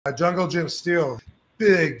Jungle Jim Steele,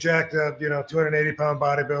 big, jacked up, 280-pound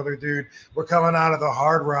bodybuilder dude. We're coming out of the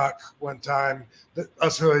Hard Rock one time,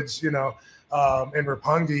 us hoods, in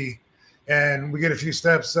Roppongi, and we get a few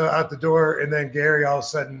steps out the door, and then Gary, all of a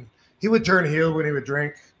sudden, he would turn heel when he would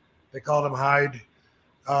drink. They called him Hyde,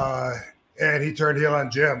 and he turned heel on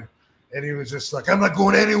Jim, and he was just like, "I'm not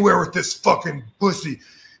going anywhere with this fucking pussy,"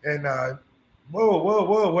 and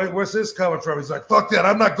whoa, where's this coming from? He's like, "Fuck that,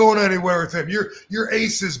 I'm not going anywhere with him. You're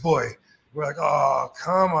Ace's boy." We're like, "Oh,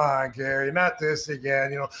 come on, Gary, not this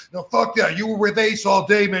again. No, fuck that. You were with Ace all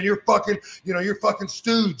day, man. You're fucking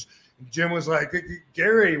stooge." And Jim was like,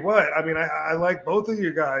 "Gary, what? I mean, I like both of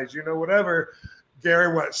you guys, whatever."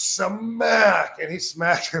 Gary went smack, and he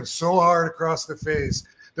smacked him so hard across the face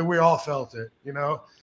that we all felt it,